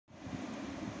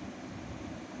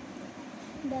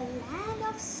The Land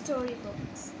of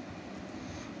Storybooks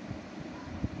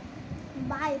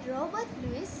by Robert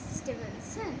Louis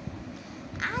Stevenson.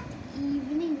 At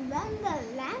evening, when the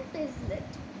lamp is lit,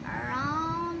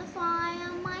 around the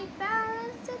fire my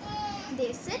parents sit.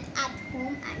 They sit at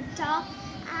home and talk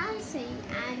and sing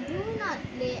and do not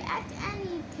play at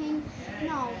anything.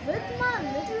 Now with my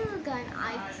little gun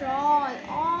I crawl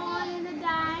all in the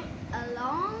dark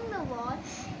along the wall,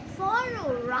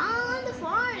 follow round the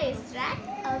forest track,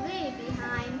 away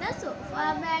behind the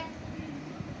sofa back.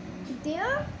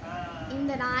 There in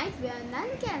the night where none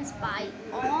can spy,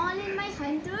 all in my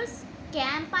hunter's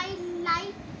camp I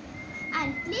lie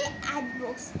and play at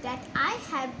books that I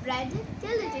have read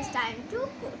till it is time to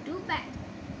go to bed.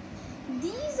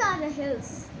 These are the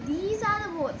hills, these are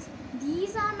the woods,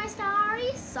 these are my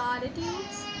starry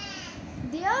solitudes.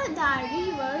 There the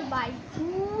river by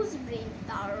whose brink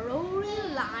the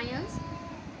roaring lions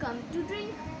come to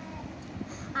drink.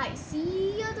 I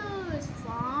see others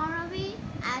far away,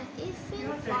 as if in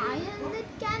firelit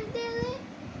candle.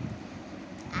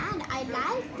 And I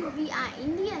like to be an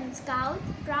Indian scout,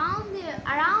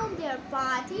 around their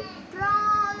party,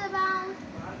 proud about.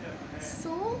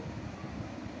 So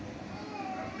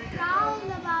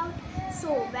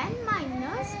when my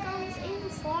nurse comes in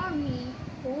for me,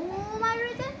 home I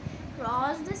return,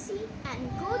 cross the sea and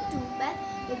go to bed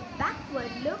with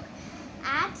backward look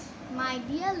at my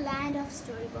dear land of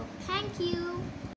storybook. Thank you.